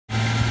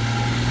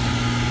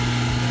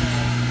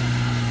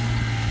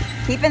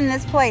Keeping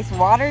this place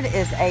watered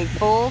is a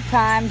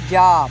full-time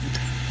job.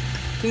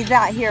 He's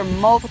out here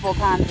multiple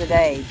times a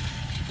day,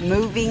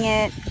 moving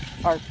it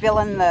or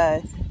filling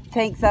the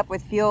tanks up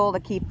with fuel to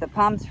keep the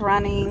pumps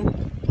running.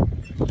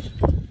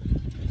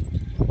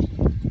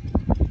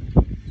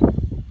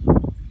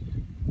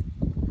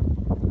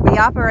 We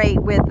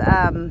operate with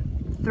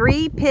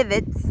 3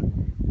 pivots,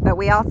 but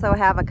we also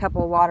have a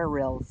couple water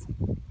reels.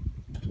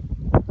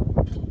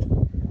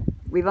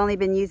 We've only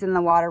been using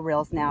the water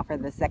reels now for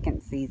the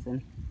 2nd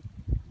season.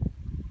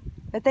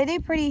 But they do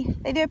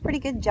a pretty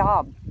good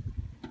job.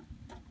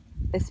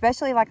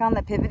 Especially like on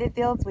the pivoted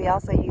fields, we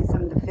also use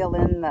them to fill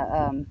in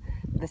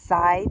the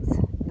sides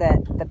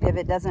that the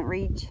pivot doesn't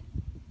reach.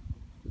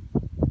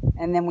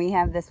 And then we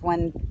have this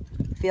one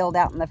field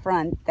out in the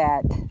front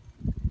that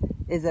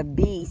is a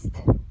beast,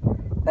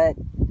 but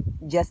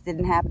just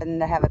didn't happen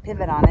to have a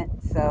pivot on it,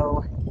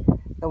 so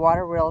the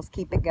water reels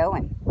keep it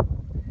going,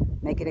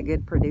 make it a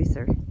good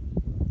producer.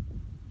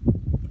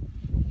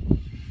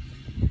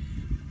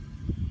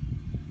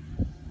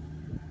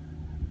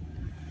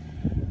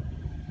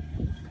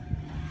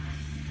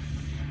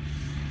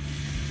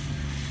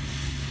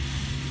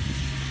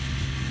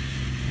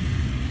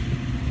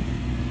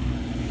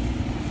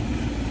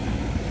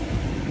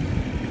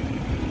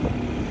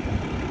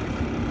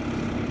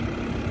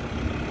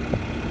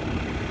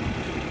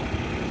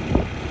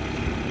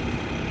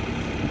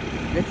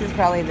 This is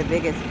probably the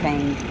biggest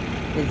pain,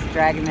 is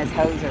dragging this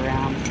hose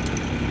around.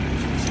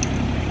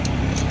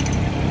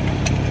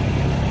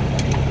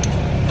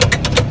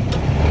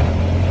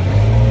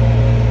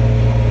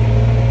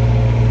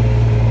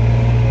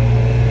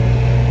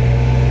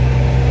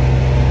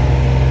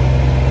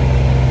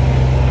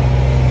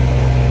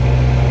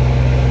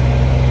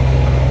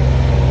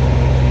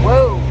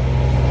 Whoa,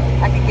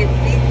 I could get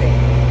seasick.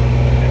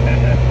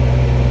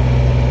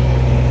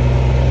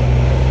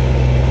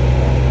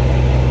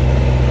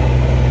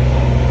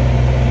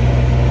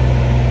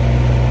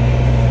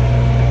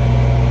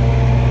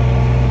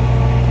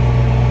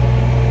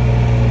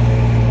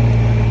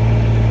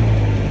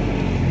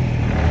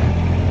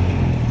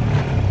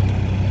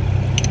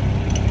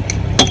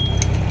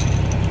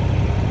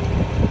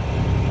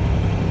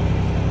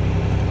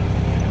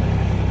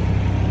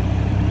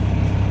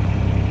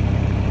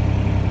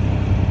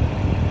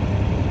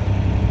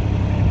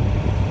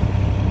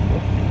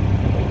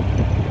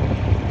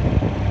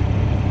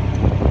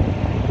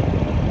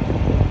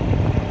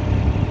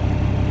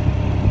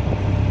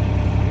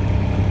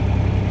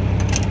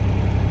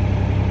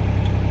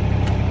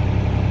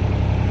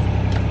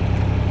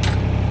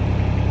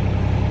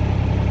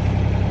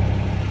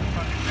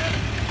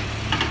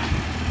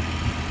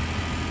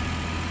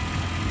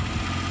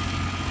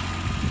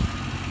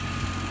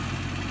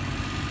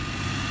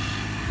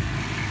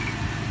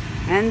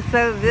 And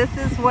so this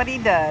is what he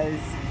does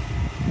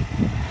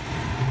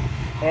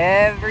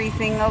every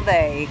single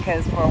day,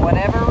 because for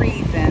whatever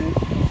reason,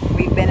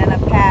 we've been in a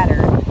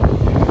pattern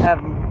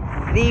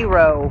of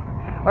 0,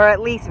 or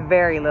at least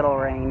very little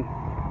rain.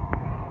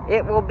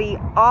 It will be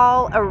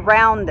all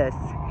around us.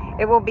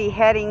 It will be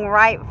heading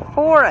right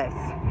for us.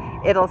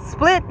 It'll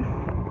split,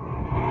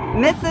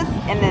 miss us,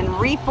 and then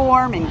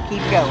reform and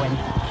keep going.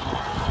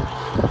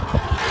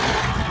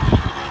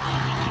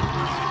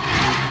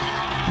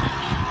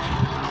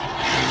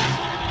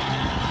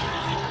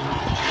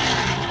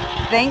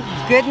 Thank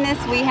goodness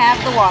we have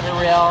the water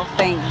reel.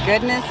 Thank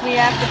goodness we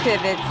have the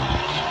pivots.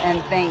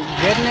 And thank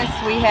goodness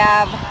we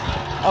have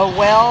a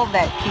well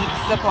that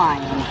keeps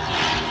supplying.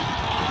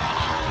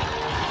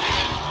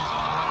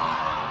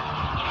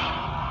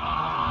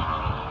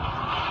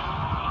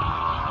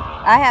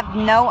 I have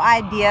no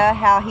idea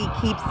how he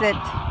keeps it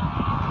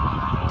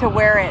to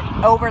where it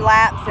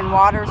overlaps and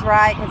water's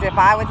right, because if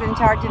I was in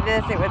charge of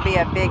this, it would be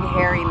a big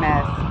hairy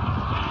mess.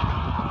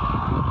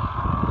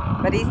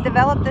 But he's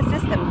developed a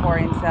system for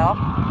himself.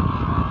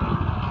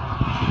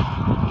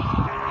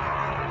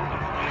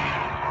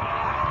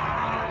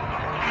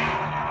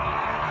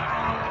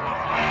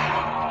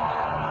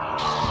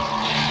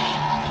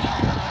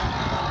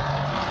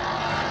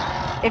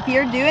 If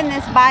you're doing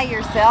this by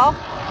yourself,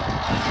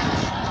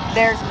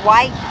 there's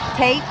white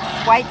tapes,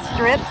 white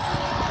strips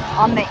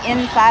on the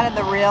inside of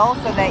the reel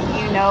so that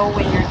you know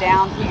when you're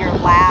down to your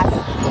last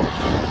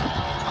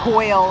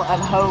coil of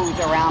hose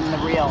around the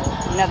reel.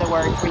 In other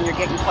words, when you're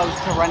getting close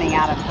to running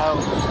out of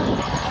hose.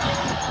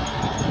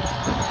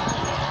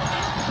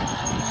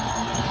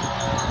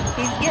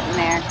 He's getting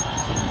there.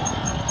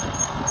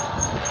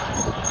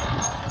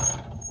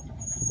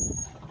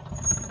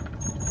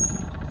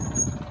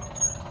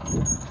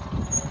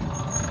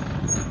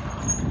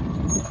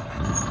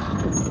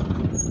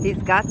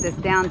 He's got this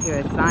down to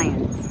a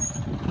science.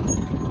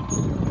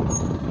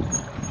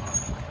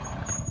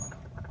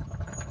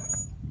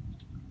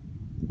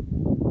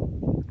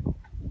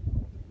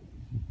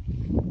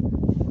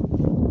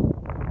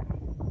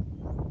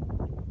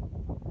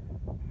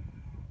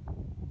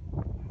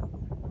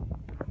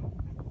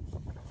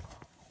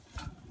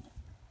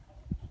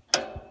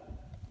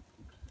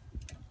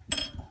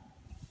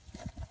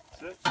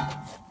 Sit.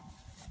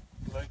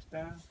 Legs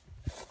down.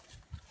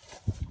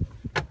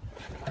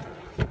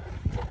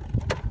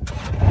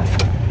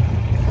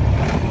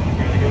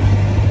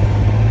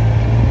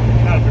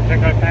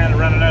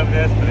 running over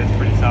this, but it's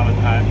pretty solid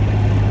pipe.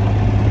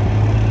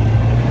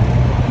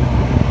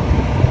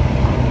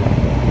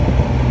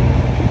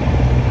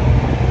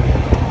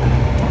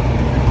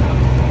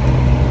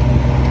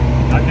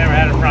 I've never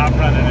had a problem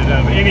running it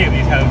over any of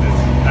these hoses.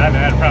 I haven't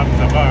had a problem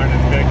so far, and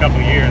it's been a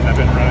couple of years I've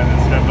been running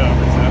this stuff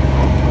over, so.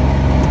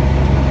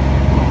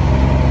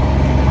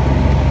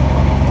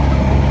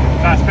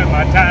 If I spent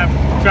my time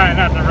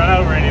trying not to run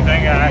over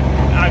anything,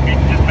 I'd be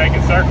just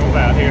making circles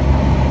out here,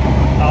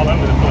 all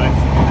over the place.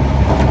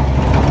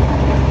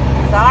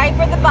 Sorry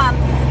for the bumps.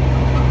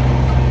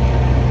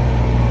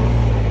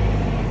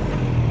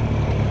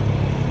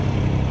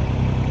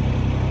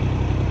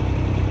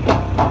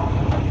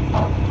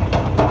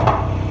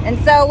 And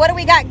so what do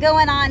we got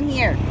going on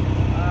here?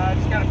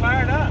 Just gotta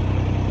fire it up.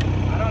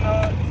 I don't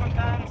know,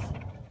 sometimes.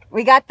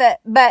 We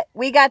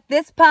got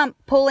this pump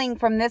pulling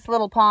from this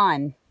little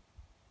pond.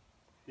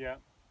 Yeah.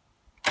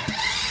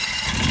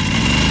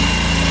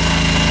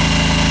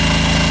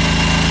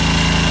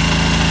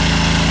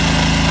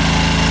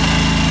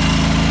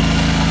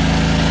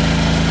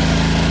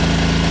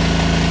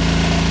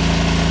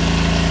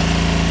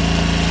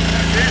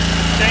 That's it,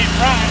 staying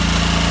prime.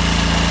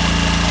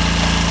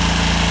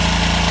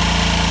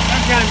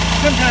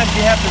 Sometimes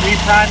you have to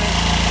reprime it,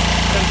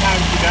 sometimes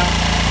you don't.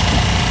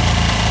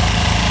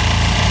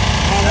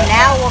 And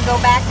now we'll go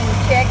back and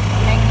check to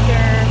make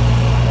sure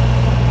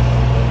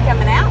it's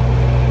coming out.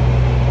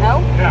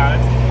 No? Yeah,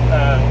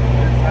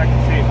 I can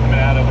see it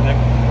coming out over there.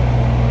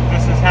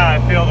 This is how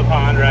I fill the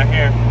pond right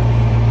here.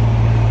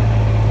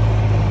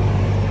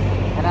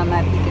 I don't know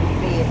if you can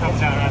see it.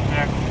 Comes out right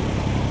there.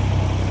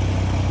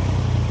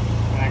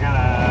 And I got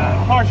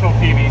a partial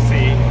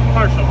PVC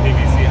hose.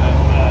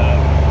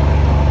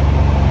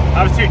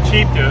 I was too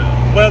cheap to,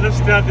 well,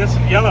 this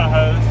yellow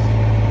hose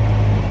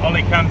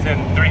only comes in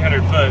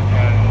 300 foot,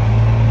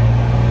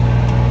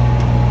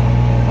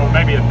 or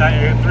maybe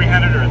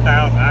 300 or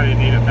 1,000. I didn't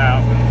need 1,000,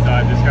 so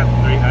I just got the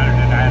 300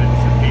 and added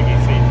some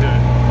PVC to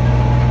it.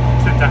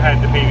 Since I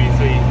had the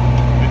PVC,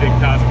 it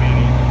didn't cost me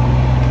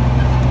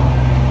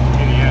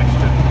any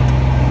extra.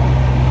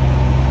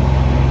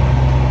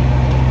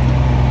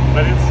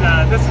 But this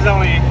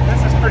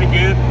is pretty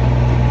good.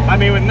 I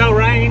mean, with no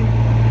rain,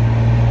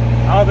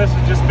 all this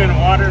has just been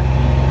water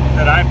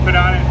that I've put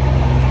on it.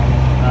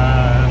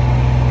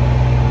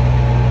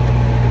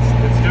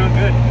 It's doing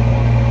good.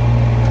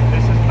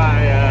 This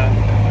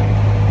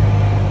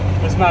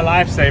is my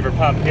lifesaver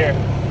pump here.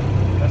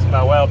 This is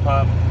my well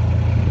pump.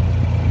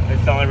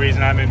 It's the only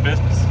reason I'm in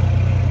business.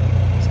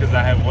 It's because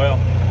I have a well.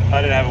 If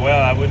I didn't have a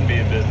well, I wouldn't be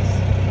in business.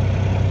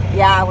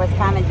 Yeah, I was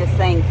kind of just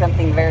saying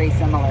something very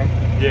similar.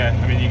 Yeah,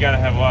 I mean, you gotta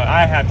have water.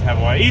 I have to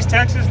have water. East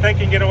Texas, they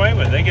can get away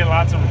with it. They get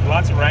lots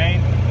of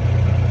rain.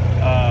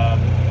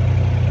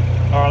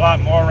 Or a lot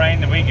more rain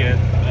than we get,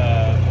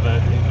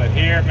 but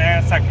here,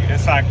 man, it's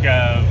like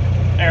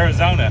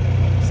Arizona.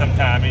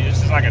 Sometimes I mean, it's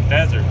just like a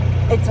desert.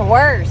 It's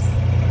worse.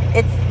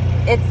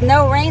 It's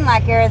no rain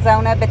like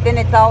Arizona, but then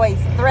it's always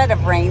threat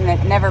of rain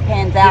that never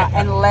pans out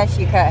unless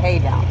you cut hay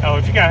down. Oh,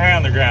 if you got hay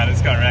on the ground,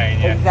 it's gonna rain.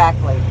 Yeah.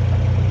 Exactly.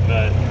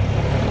 But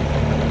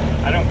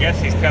I don't guess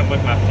he's come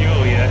with my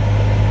fuel yet.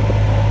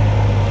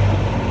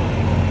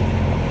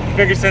 I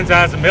figure since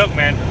I was a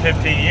milkman for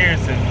 15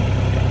 years and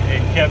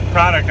kept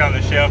product on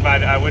the shelf,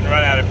 I wouldn't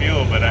run out of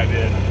fuel, but I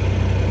did.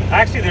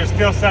 Actually, there's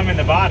still some in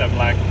the bottom.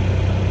 Like,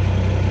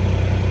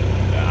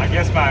 I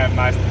guess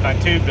my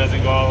tube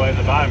doesn't go all the way to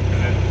the bottom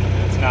because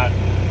it's not,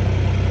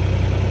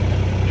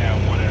 you know,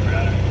 whatever.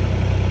 I don't know.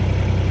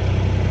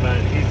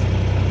 But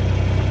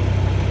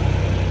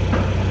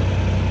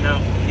no,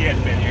 he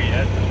hasn't been here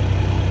yet.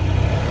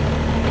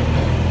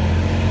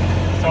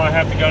 So I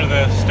have to go to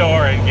the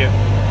store and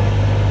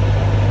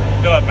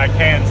fill up my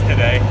cans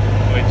today,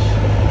 which.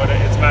 But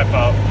it's my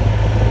fault.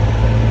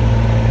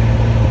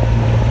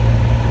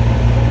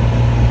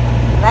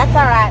 That's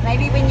all right.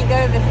 Maybe when you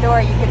go to the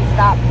store, you can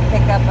stop and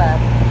pick up a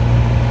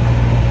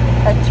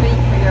treat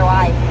for your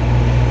wife.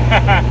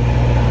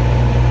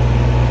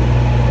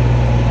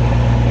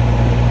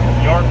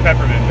 York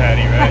peppermint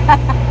patty, right?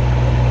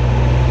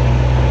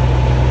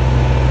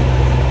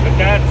 But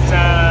that's,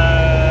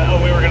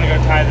 oh, we were gonna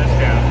go tie this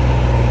down.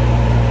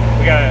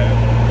 We gotta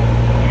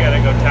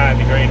go tie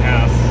the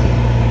greenhouse.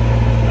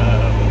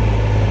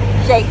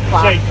 Shade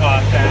cloth Shade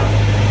cloth down.